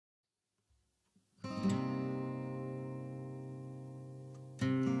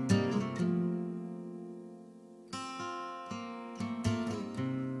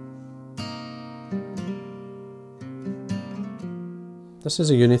This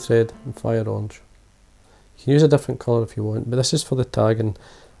is a uni thread in fire orange. You can use a different colour if you want, but this is for the tag and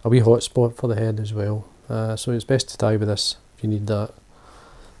a wee hot spot for the head as well. So it's best to tie with this if you need that.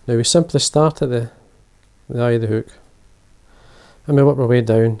 Now we simply start at the eye of the hook and we work our way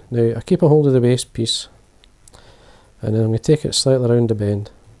down. Now I keep a hold of the waist piece and then I'm going to take it slightly around the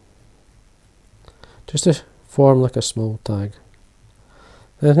bend just to form like a small tag.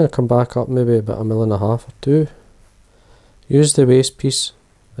 Then I'm going to come back up maybe about 1.5 mil or 2. Use the waist piece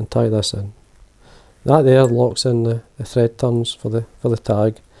and tie this in. That there locks in the thread turns for the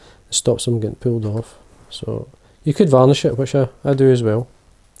tag and stops them getting pulled off. So you could varnish it, which I do as well.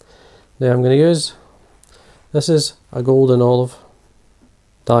 Now I'm going to use, this is a golden olive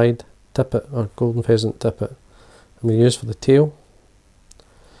dyed tippet or golden pheasant tippet. I'm going to use for the tail.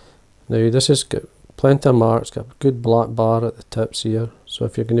 Now this has got plenty of marks, got a good black bar at the tips here. So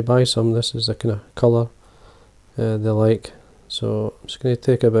if you're going to buy some, this is the kind of colour they like. So I'm just going to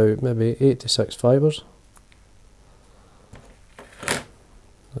take about maybe 8 to 6 fibres.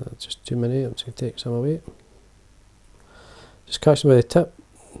 That's just too many, I'm just going to take some away. Just catch them by the tip.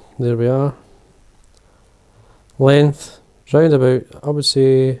 There we are. Length, round about, I would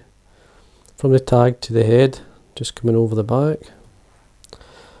say, from the tag to the head, just coming over the back.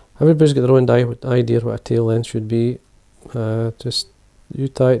 Everybody's got their own idea what a tail length should be. Just you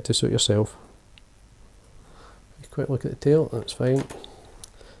tie it to suit yourself. Quick look at the tail, that's fine.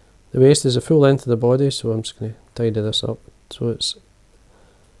 The waist is the full length of the body, so I'm just going to tidy this up so it's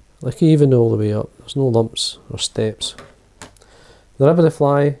like even all the way up. There's no lumps or steps. The rib of the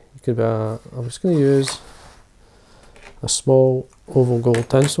fly, you could be I'm just going to use a small oval gold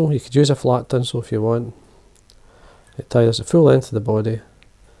tinsel. You could use a flat tinsel if you want. It ties the full length of the body.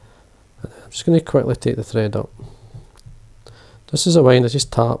 And I'm just going to quickly take the thread up. This is a wind, I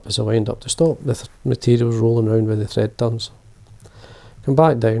just tap as a wind up to stop the materials rolling around when the thread turns. Come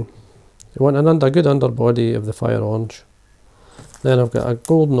back down. You want a good underbody of the fire orange. Then I've got a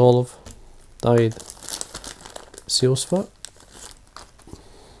golden olive dyed seal's foot.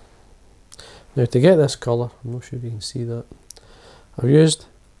 Now to get this colour, I'm not sure if you can see that, I've used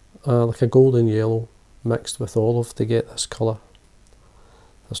like a golden yellow mixed with olive to get this colour.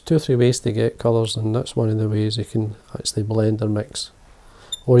 There's 2 or 3 ways to get colours, and that's one of the ways you can actually blend or mix.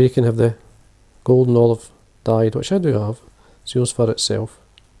 Or you can have the golden olive dyed, which I do have, seals for itself.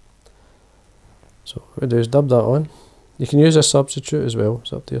 So what we do is dab that on. You can use a substitute as well,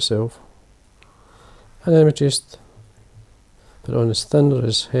 it's up to yourself. And then we just put it on as thin or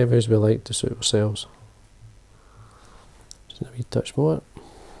as heavy as we like to suit ourselves. Just a wee touch more.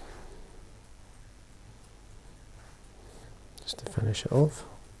 Just to finish it off.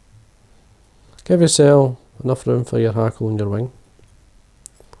 Give yourself enough room for your hackle and your wing.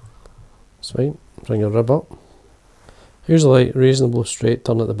 That's fine. Bring your rib up. Usually like reasonable straight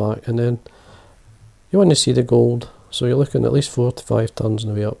turn at the back, and then you want to see the gold, so you're looking at least 4 to 5 turns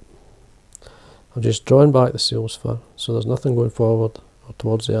on the way up. I'm just drawing back the seals fur, so there's nothing going forward or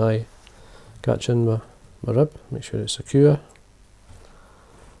towards the eye. Catch in my rib, make sure it's secure,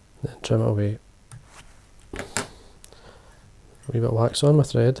 then trim it away. A wee bit of wax on my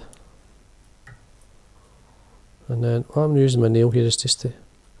thread. And then what I'm using my nail here is just to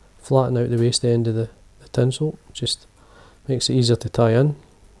flatten out the waist end of the tinsel. Just makes it easier to tie in.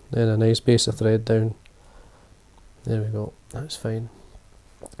 Then a nice base of thread down. There we go, that's fine.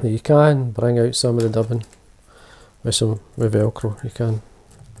 Now you can bring out some of the dubbing with Velcro. You can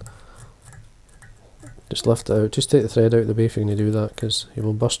just lift it out. Just take the thread out of the way if you're going to do that, because you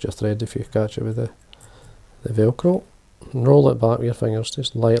will burst your thread if you catch it with the Velcro. And roll it back with your fingers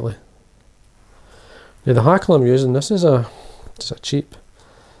just lightly. Now the hackle I'm using, this is just a cheap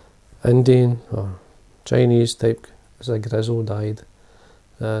Indian or Chinese type. It's a Grizzle dyed,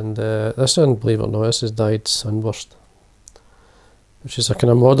 and this one, believe it or not, this is dyed Sunburst, which is a kind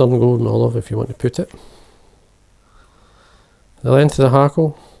of modern golden olive if you want to put it. The length of the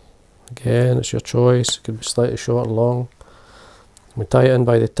hackle, again it's your choice. It could be slightly short or long. We tie it in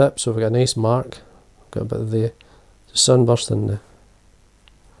by the tip, so we've got a nice mark. Got a bit of the sunburst and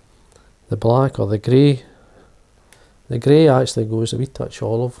the black or the grey. The grey actually goes a wee touch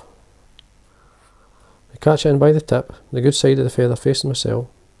olive. We catch it in by the tip, the good side of the feather facing myself.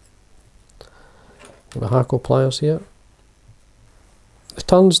 The hackle pliers here. The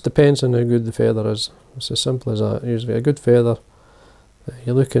turns depends on how good the feather is. It's as simple as that. Usually a good feather,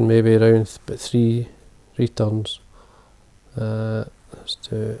 you're looking maybe around about three turns. Let's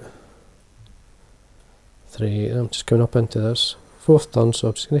do 3. I'm just coming up into this 4th turn, so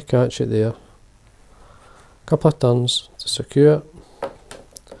I'm just going to catch it there. Couple of turns to secure.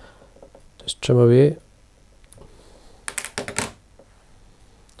 Just trim away.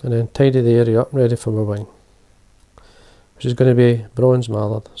 and then tidy the area up, ready for my wing, which is going to be bronze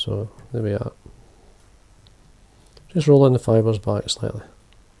mallard. So there we are. Just rolling the fibres back slightly.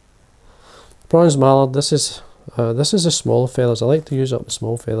 Bronze mallard. This is the small feathers. I like to use up the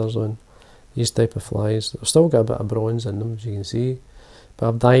small feathers on these type of flies. They've still got a bit of bronze in them, as you can see, but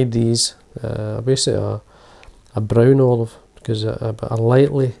I've dyed these basically a brown olive, because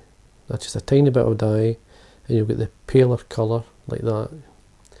just a tiny bit of dye, and you'll get the paler colour like that.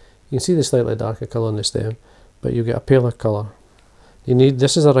 You can see the slightly darker colour on the stem, but you get a paler colour.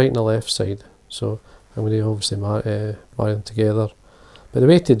 This is a right and a left side, so I'm going to obviously marry them together. But the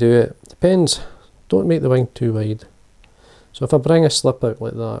way to do it depends. Don't make the wing too wide. So if I bring a slip out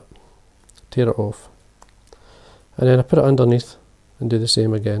like that, tear it off, and then I put it underneath and do the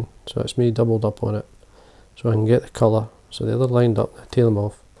same again. So it's me doubled up on it, so I can get the colour. So the other lined up, I tear them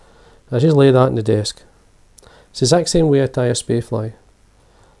off. I just lay that on the desk. It's the exact same way I tie a spay fly.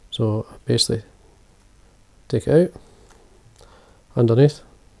 So basically, take it out, underneath,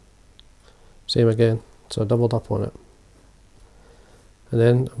 same again. So I doubled up on it. And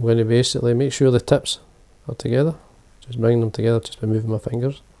then I'm going to basically make sure the tips are together. Just bring them together just by moving my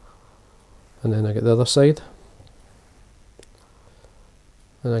fingers. And then I get the other side.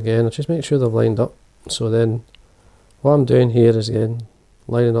 And again, I just make sure they're lined up. So then, what I'm doing here is again,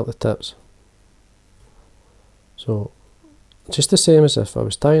 lining up the tips. So, just the same as if I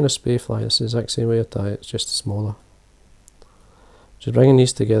was tying a spay fly, it's the exact same way I tie it, it's just smaller. Just bringing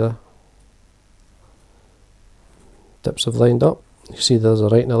these together. Tips have lined up. You see there's a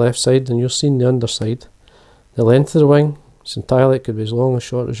right and a left side, and you'll see the underside. The length of the wing, it's entirely, it could be as long or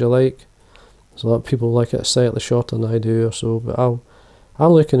short as you like. There's a lot of people like it slightly shorter than I do or so, but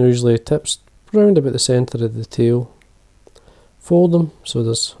I'm looking usually tips round about the centre of the tail. Fold them, so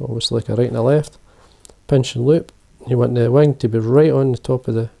there's obviously like a right and a left. Pinch and loop. You want the wing to be right on the top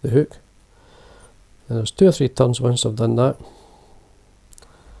of the hook. And there's 2 or 3 turns once I've done that. A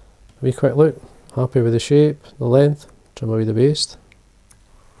wee quick look. Happy with the shape, the length. Trim away the waste.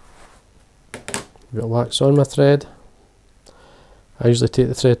 Got wax on my thread. I usually take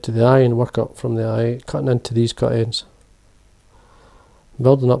the thread to the eye and work up from the eye, cutting into these cut ends.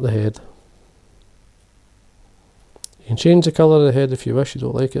 Building up the head. You can change the colour of the head if you wish. You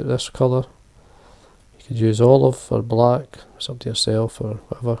don't like it this colour, you could use olive or black. It's up to yourself or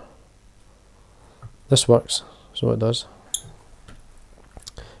whatever. This works, so it does.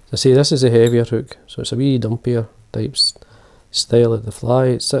 As I say, this is a heavier hook, so it's a wee dumpier type style of the fly.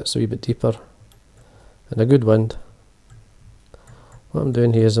 It sits a wee bit deeper and a good wind. What I'm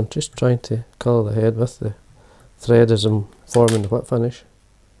doing here is I'm just trying to colour the head with the thread as I'm forming the whip finish.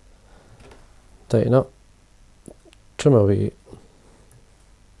 Tighten up, trim away.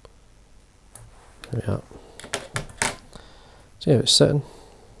 There we are. See how it's sitting.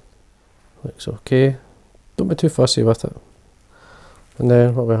 Looks okay. Don't be too fussy with it. And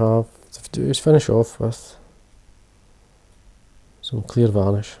then what we have to do is finish off with some clear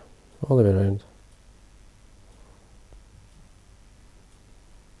varnish all the way around.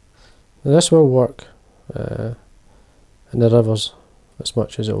 Now this will work in the rivers as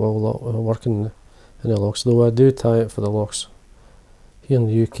much as it will work in the lochs, though I do tie it for the lochs here in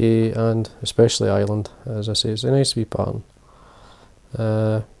the UK and especially Ireland. As I say, it's a nice wee pattern.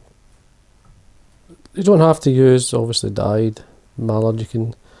 You don't have to use obviously dyed mallard, you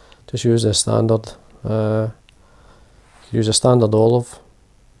can just use a standard olive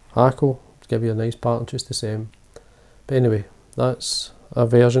hackle to give you a nice pattern, just the same. But anyway, that's a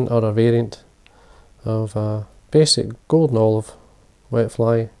version or a variant of a basic golden olive wet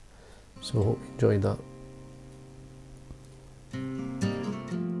fly, so hope you enjoyed that.